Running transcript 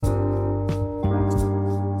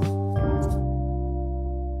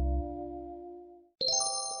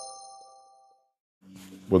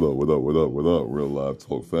What up, Real Live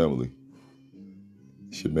Talk family?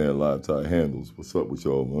 It's your man, Live Tie Handles. What's up with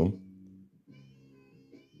y'all, man?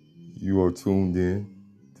 You are tuned in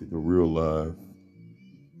to the Real Live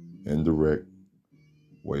and Direct,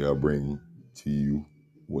 where I bring to you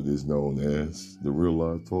what is known as the Real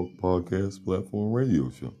Live Talk Podcast Platform Radio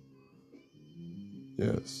Show.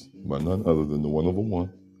 Yes, by none other than the one over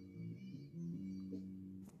one,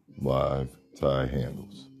 Live Tie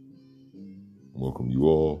Handles. Welcome you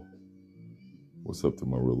all. What's up to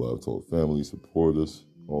my Real Live Talk family, supporters,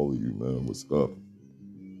 all of you, man. What's up?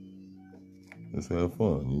 Let's have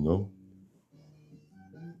fun, you know?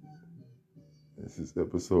 This is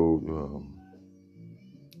episode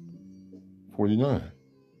 49,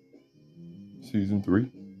 season 3.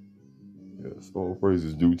 Yes, all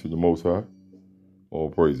praises due to the Most High. All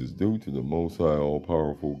praises due to the Most High,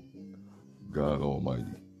 all-powerful God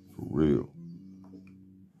Almighty. For real.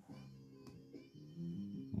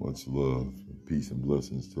 Much love, peace, and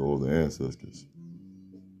blessings to all the ancestors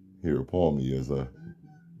here upon me as I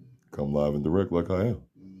come live and direct like I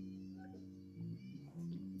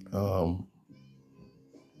am.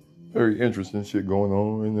 Very interesting shit going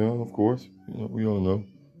on right now, of course. You know, we all know.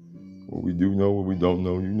 What we do know, what we don't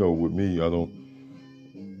know. You know, with me, I don't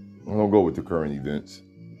go with the current events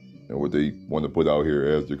and what they want to put out here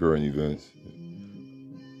as the current events.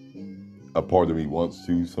 A part of me wants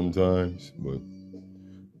to sometimes, but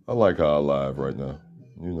I like how I live right now.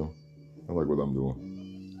 You know, I like what I'm doing.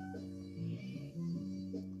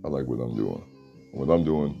 What I'm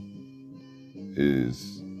doing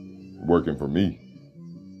is working for me.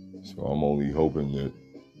 So I'm only hoping that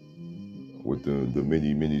with the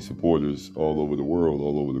many supporters all over the world,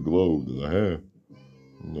 all over the globe that I have,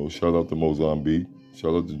 you know, shout out to Mozambique,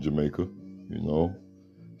 shout out to Jamaica, you know,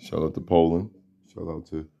 shout out to Poland, shout out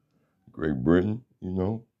to Great Britain, you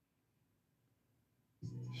know,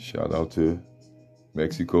 shout out to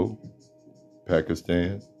Mexico,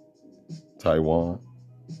 Pakistan, Taiwan,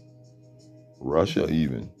 Russia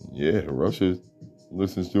even. Yeah, Russia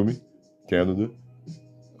listens to me. Canada,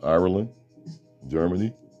 Ireland,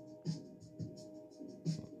 Germany.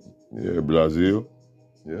 Yeah, Brazil.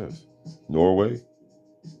 Yes. Norway.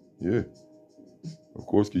 Yeah. Of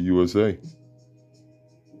course, the USA.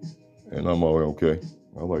 And I'm all okay.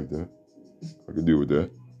 I like that. I could deal with that.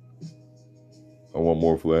 I want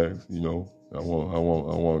more flags, you know. I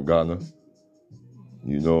want Ghana.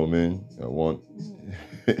 You know what I mean? I want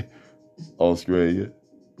Australia,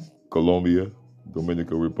 Colombia,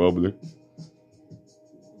 Dominican Republic.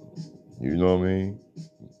 You know what I mean?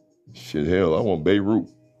 Shit, hell, I want Beirut.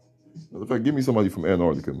 In fact, give me somebody from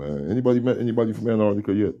Antarctica, man. Anybody met anybody from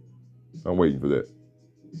Antarctica yet? I'm waiting for that.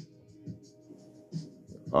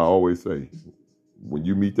 I always say, when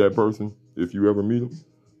you meet that person, if you ever meet them,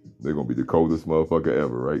 they're going to be the coldest motherfucker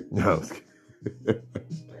ever, right? No,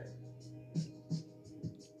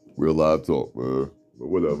 Real live talk, but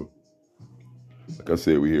whatever. Like I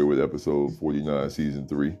said, we're here with episode 49, season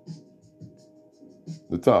 3.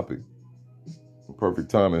 The topic,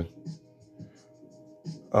 perfect timing.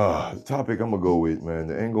 The topic I'm going to go with, man,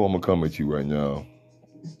 the angle I'm going to come at you right now.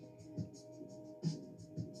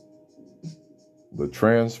 The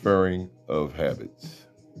transferring of habits.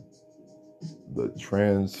 The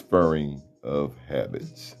transferring of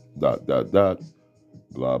habits. ... Blah, blah,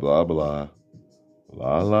 blah.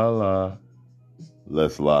 La.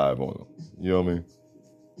 Let's live on them. You know what I mean?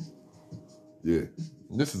 Yeah.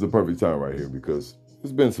 This is the perfect time right here because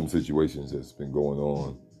there's been some situations that's been going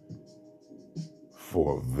on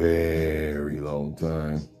for a very long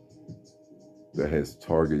time that has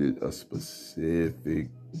targeted a specific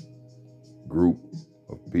group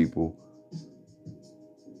of people.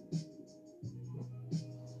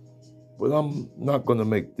 But I'm not going to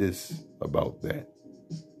make this about that.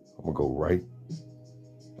 I'm going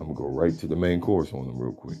to go right to the main course on them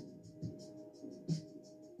real quick.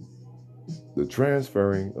 The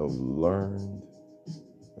transferring of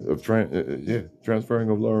transferring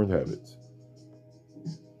of learned habits.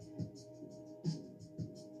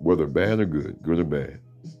 Whether bad or good or bad.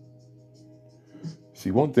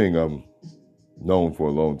 See, one thing I'm known for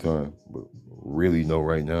a long time, but really know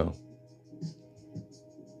right now,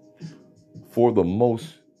 for the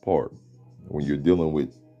most part, when you're dealing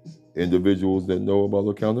with individuals that know about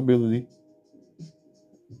accountability,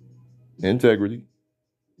 integrity,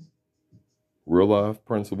 real life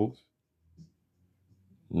principles,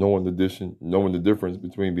 knowing the difference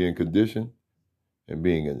between being conditioned and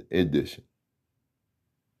being an addition.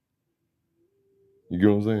 You get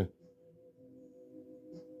what I'm saying?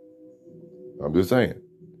 I'm just saying.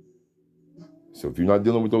 So if you're not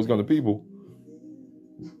dealing with those kind of people,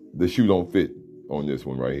 the shoe don't fit on this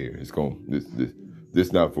one right here.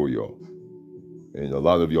 This not for y'all. And a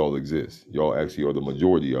lot of y'all exist. Y'all actually are the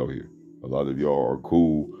majority out here. A lot of y'all are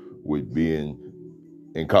cool with being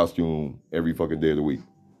in costume every fucking day of the week.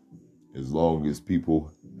 As long as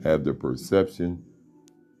people have the perception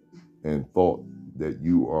and thought that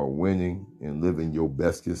you are winning and living your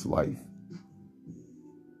bestest life.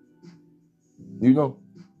 You know?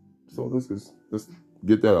 So let's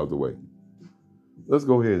get that out of the way. Let's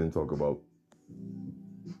go ahead and talk about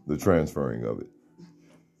the transferring of it.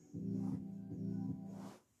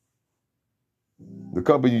 The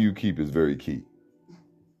company you keep is very key.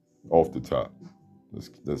 Off the top.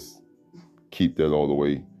 Let's keep that all the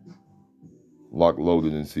way locked,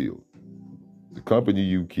 loaded, and sealed. The company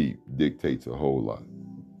you keep dictates a whole lot.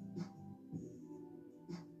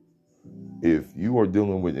 If you are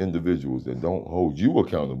dealing with individuals that don't hold you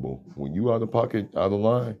accountable when you out of pocket, out of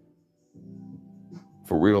line,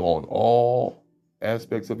 for real on all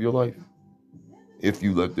aspects of your life, if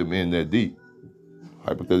you let them in that deep,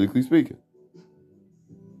 hypothetically speaking.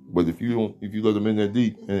 But if you let them in that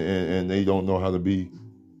deep and they don't know how to be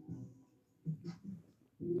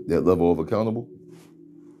that level of accountable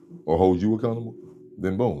or hold you accountable,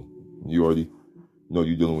 then boom, you already know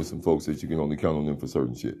you're dealing with some folks that you can only count on them for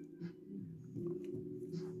certain shit.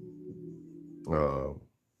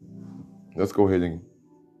 Let's go ahead and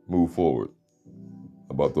move forward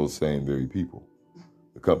about those same very people.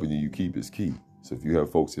 The company you keep is key. So if you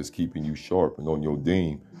have folks that's keeping you sharp and on your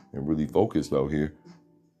game and really focused out here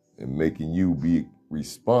and making you be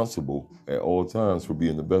responsible at all times for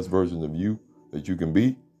being the best version of you that you can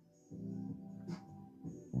be,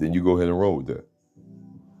 then you go ahead and roll with that.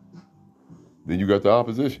 Then you got the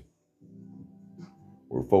opposition,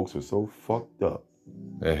 where folks are so fucked up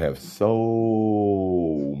and have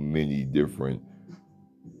so many different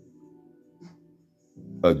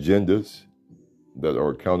agendas that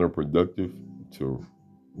are counterproductive to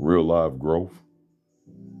real life growth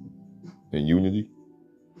and unity.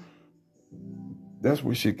 That's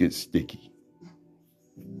where shit gets sticky.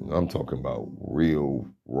 I'm talking about real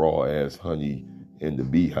raw ass honey in the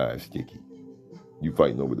beehive sticky. You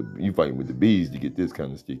fighting with the bees to get this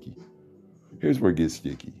kind of sticky. Here's where it gets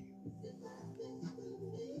sticky.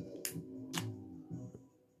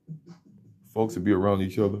 Folks will be around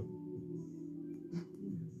each other,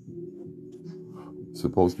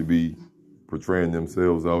 supposed to be portraying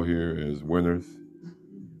themselves out here as winners.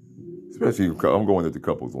 Especially, I'm going at the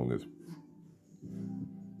couples on this.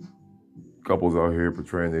 Couples out here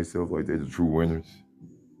portraying themselves like they're the true winners.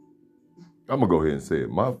 I'm going to go ahead and say it.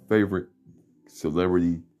 My favorite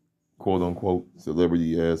celebrity, quote unquote,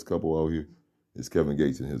 celebrity ass couple out here is Kevin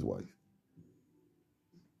Gates and his wife.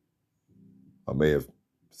 I may have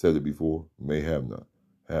said it before, may have not.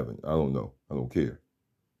 Haven't. I don't know. I don't care.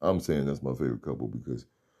 I'm saying that's my favorite couple because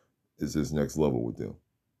it's this next level with them.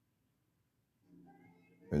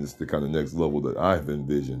 And it's the kind of next level that I've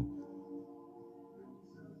envisioned.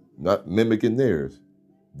 Not mimicking theirs.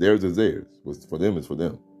 Theirs is theirs. What's for them is for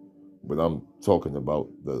them. But I'm talking about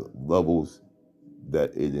the levels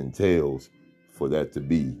that it entails for that to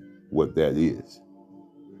be what that is.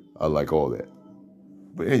 I like all that.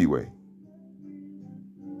 But anyway,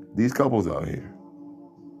 these couples out here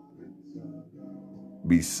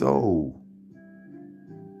be so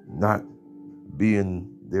not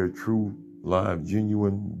being their true, live,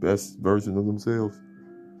 genuine, best version of themselves.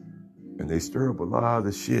 And they stir up a lot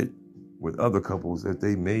of shit with other couples that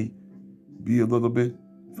they may be a little bit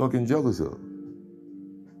fucking jealous of.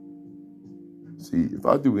 See, if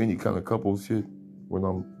I do any kind of couple shit when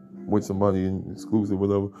I'm with somebody in exclusive,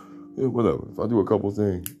 whatever. If I do a couple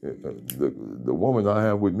thing, the woman I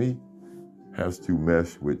have with me has to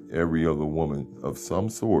mesh with every other woman of some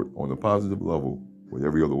sort on a positive level with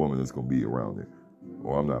every other woman that's going to be around there,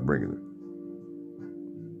 or I'm not bringing her.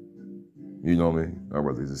 You know what I mean? I'd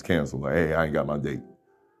rather just cancel. Like, hey, I ain't got my date.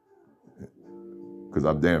 Because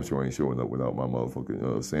I'm damn sure ain't showing up without my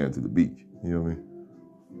motherfucking sand to the beach. You know what I mean?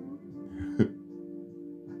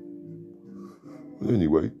 But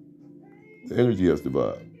anyway, the energy has to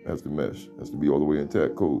vibe, has to mesh, has to be all the way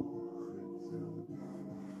intact, cool.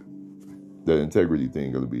 That integrity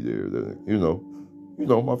thing got to be there. That, you know,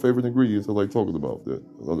 my favorite ingredients I like talking about that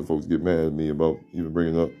other folks get mad at me about even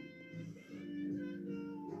bringing up.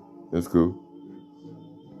 It's cool.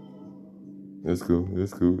 It's cool.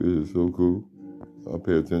 It's cool. It is so cool. I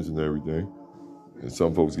pay attention to everything. And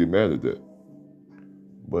some folks get mad at that.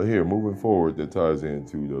 But here, moving forward, that ties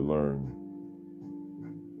into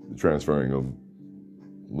the transferring of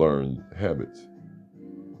learned habits.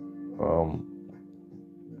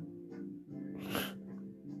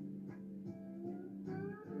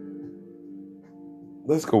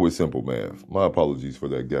 Let's go with simple math. My apologies for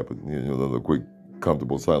that gap, another quick,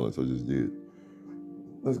 comfortable silence I just did.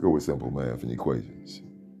 Let's go with simple math and equations.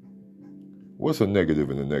 What's a negative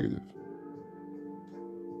and a negative?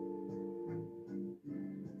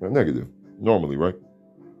 A negative, normally, right?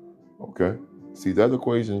 Okay. See, that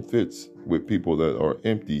equation fits with people that are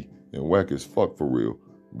empty and whack as fuck for real,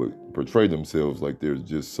 but portray themselves like they're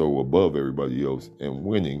just so above everybody else and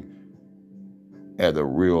winning at a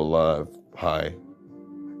real live high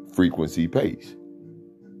frequency pace.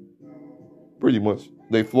 Pretty much,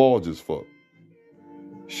 they flawed as fuck.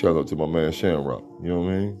 Shout out to my man Shamrock, you know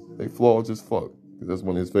what I mean? They flawed as fuck, because that's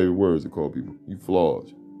one of his favorite words to call people. You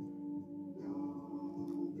flawed.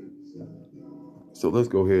 So let's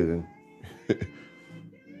go ahead and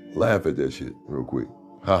laugh at that shit real quick.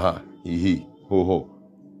 Ha ha, hee hee, ho ho.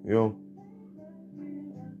 You know?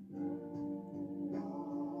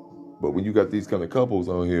 But when you got these kind of couples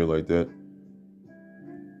out here like that,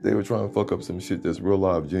 they were trying to fuck up some shit that's real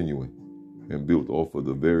live, genuine, and built off of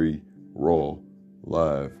the very raw,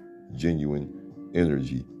 live, genuine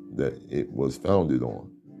energy that it was founded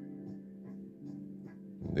on.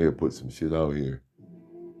 And they'll put some shit out here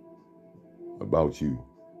about you.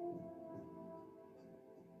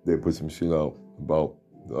 They put some shit out about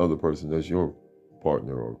the other person that's your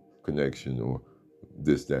partner or connection or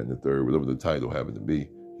this, that, and the third, whatever the title happened to be.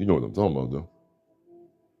 You know what I'm talking about, though.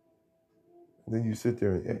 And then you sit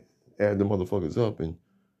there and add the motherfuckers up, and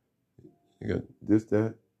you got this,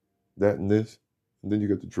 that, and this, and then you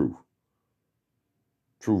got the truth.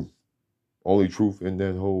 Truth. Only truth in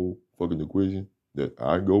that whole fucking equation that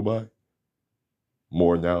I go by,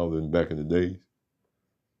 more now than back in the days.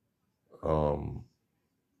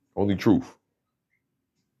 Only truth.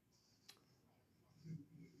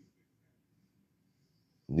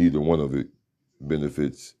 Neither one of it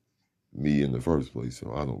benefits me in the first place,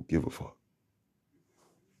 so I don't give a fuck.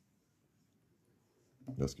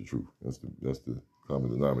 That's the truth. That's the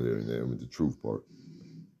common denominator in there with the truth part.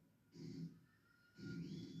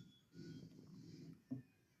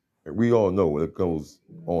 And we all know when it goes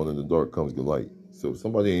on in the dark comes the light. So if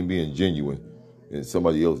somebody ain't being genuine and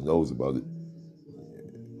somebody else knows about it,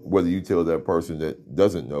 whether you tell that person that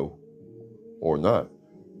doesn't know or not,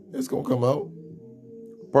 it's gonna come out.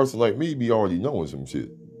 A person like me be already knowing some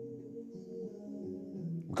shit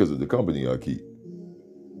because of the company I keep.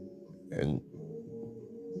 And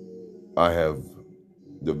I have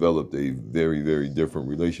developed a very, very different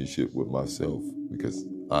relationship with myself because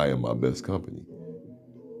I am my best company.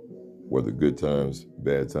 Whether good times,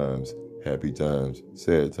 bad times, happy times,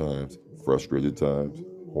 sad times, frustrated times,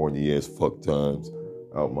 horny ass fuck times,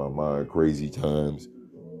 out my mind crazy times,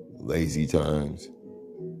 lazy times.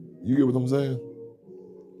 You get what I'm saying?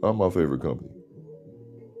 I'm my favorite company.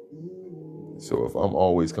 So if I'm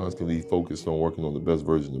always constantly focused on working on the best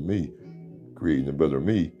version of me, creating a better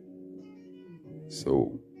me,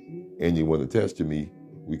 so anyone attached to me,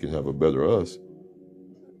 we can have a better us,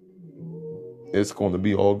 it's going to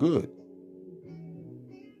be all good.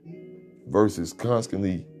 Versus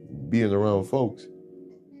constantly being around folks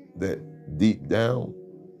that deep down,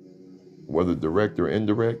 whether direct or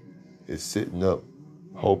indirect, is sitting up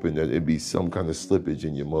hoping that it be some kind of slippage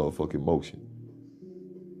in your motherfucking motion.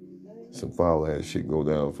 Some foul ass shit go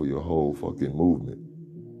down for your whole fucking movement.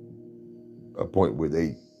 A point where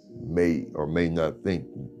they may or may not think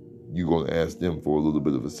you're going to ask them for a little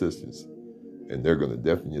bit of assistance. And they're going to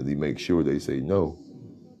definitely make sure they say no,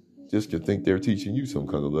 just to think they're teaching you some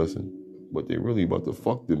kind of lesson. But they're really about to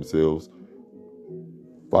fuck themselves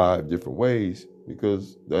 5 different ways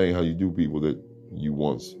because that ain't how you do people that you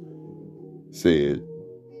once said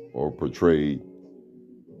or portrayed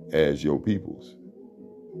as your peoples.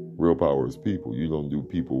 Real power is people. You don't do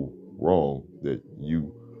people wrong that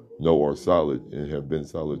you know are solid and have been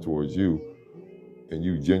solid towards you. And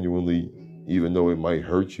you genuinely, even though it might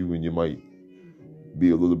hurt you and you might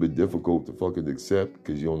be a little bit difficult to fucking accept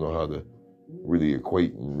because you don't know how to really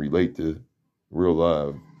equate and relate to real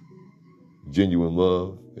live, genuine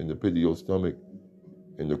love in the pit of your stomach,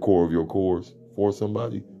 in the core of your cores for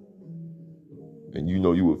somebody, and you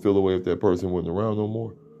know you would feel away if that person wasn't around no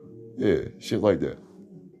more. Yeah, shit like that.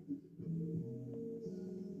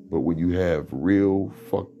 But when you have real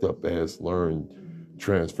fucked up ass, learned,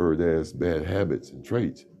 transferred ass bad habits and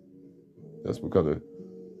traits, that's what kind of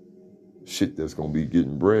shit that's gonna be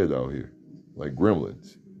getting bred out here. Like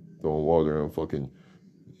gremlins, throwing water on fucking,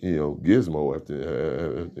 Gizmo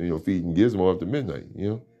after, feeding Gizmo after midnight,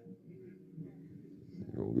 You're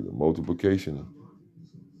gonna get a multiplication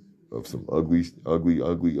of some ugly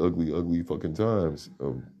fucking times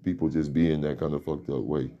of people just being that kind of fucked up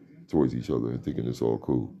way towards each other and thinking it's all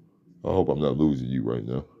cool. I hope I'm not losing you right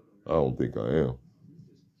now. I don't think I am.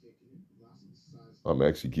 I'm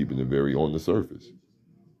actually keeping it very on the surface.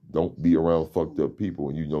 Don't be around fucked up people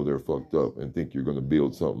and you know they're fucked up and think you're going to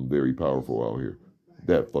build something very powerful out here.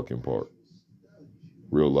 That fucking part.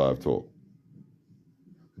 Real live talk.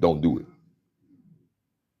 Don't do it.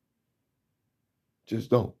 Just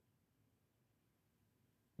don't.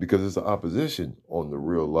 Because it's an opposition on the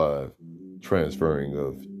real live transferring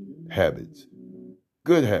of habits.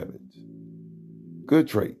 Good habits. Good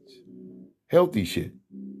traits. Healthy shit.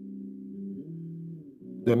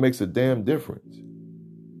 That makes a damn difference.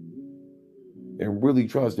 And really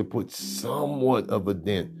tries to put somewhat of a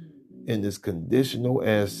dent in this conditional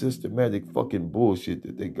ass systematic fucking bullshit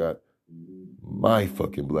that they got my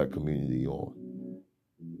fucking black community on.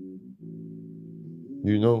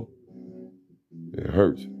 You know, it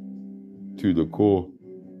hurts to the core.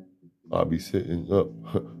 I'll be sitting up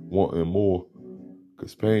wanting more.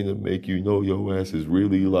 Cause pain to make you know your ass is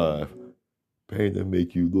really live. Pain to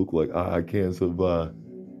make you look like I can't survive.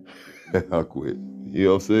 I'll quit. You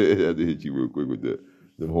know what I'm saying? I had to hit you real quick with that.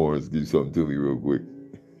 Them horns do something to me real quick.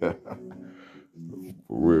 For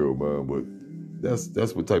real, man. But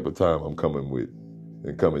that's what type of time I'm coming with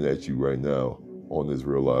and coming at you right now on this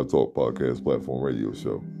Real Live Talk podcast platform radio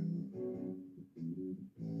show.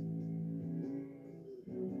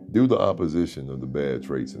 Do the opposition of the bad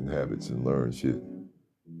traits and habits and learn shit.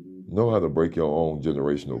 Know how to break your own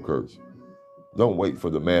generational curse. Don't wait for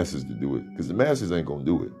the masses to do it, because the masses ain't gonna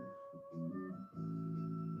do it.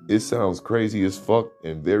 It sounds crazy as fuck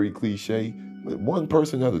and very cliche, but one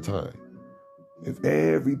person at a time. If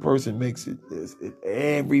every person makes it, if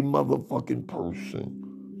every motherfucking person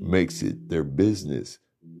makes it their business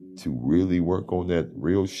to really work on that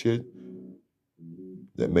real shit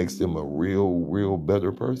that makes them a real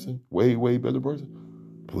better person, way better person,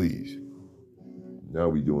 please. Now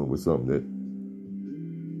we doing with something that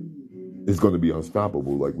is going to be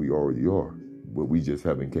unstoppable like we already are, but we just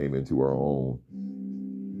haven't came into our own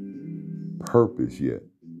purpose yet.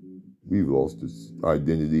 We've lost this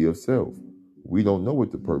identity of self. We don't know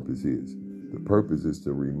what the purpose is. The purpose is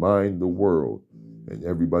to remind the world and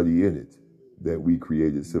everybody in it that we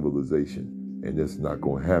created civilization, and that's not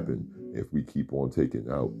going to happen if we keep on taking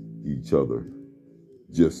out each other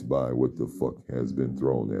just by what the fuck has been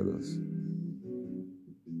thrown at us.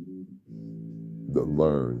 The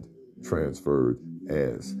learned, transferred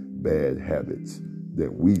as bad habits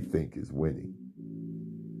that we think is winning.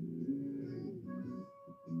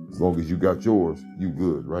 As long as you got yours, you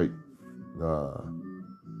good, right? Nah.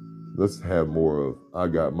 Let's have more of, I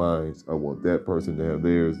got mine. I want that person to have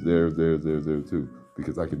theirs too,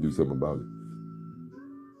 because I can do something about it.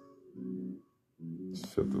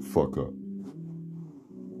 Shut the fuck up.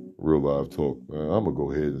 Real live talk, man. I'm going to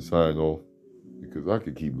go ahead and sign off because I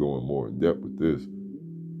could keep going more in depth with this.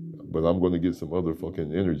 But I'm going to get some other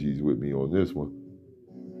fucking energies with me on this one.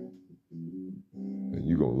 And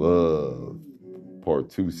you're going to love part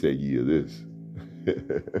 2 seggy of this.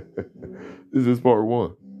 This is part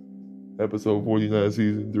 1. Episode 49,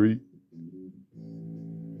 season 3.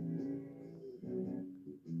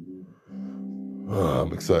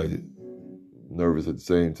 I'm excited. Nervous at the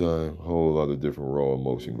same time. A whole lot of different raw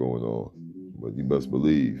emotion going on. But you best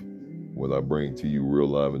believe what I bring to you real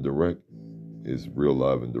live and direct is real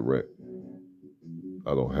live and direct.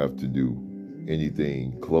 I don't have to do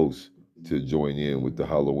anything close to join in with the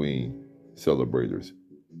Halloween celebrators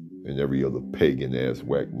and every other pagan ass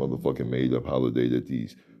whack motherfucking made up holiday that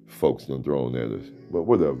these folks done thrown at us. But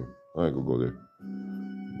whatever. I ain't gonna go there.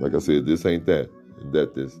 Like I said, this ain't that. And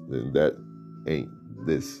that this. And that ain't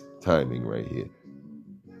this timing right here.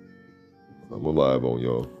 I'm alive on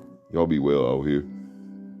y'all. Y'all be well out here.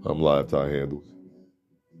 I'm live Ty Handles.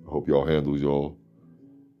 I hope y'all handles y'all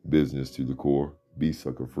business to the core. Be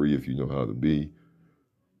sucker free if you know how to be.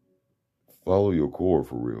 Follow your core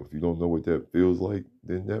for real. If you don't know what that feels like,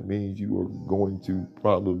 then that means you are going to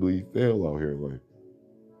probably fail out here in life.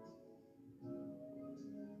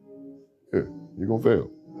 Yeah, you're going to fail.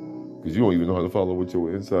 Because you don't even know how to follow what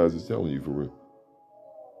your insides is telling you for real.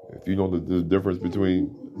 If you know the difference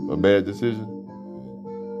between a bad decision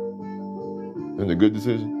and a good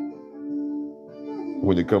decision,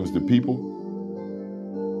 when it comes to people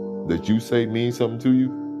that you say mean something to you,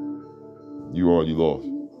 you already lost.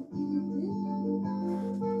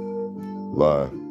 Live.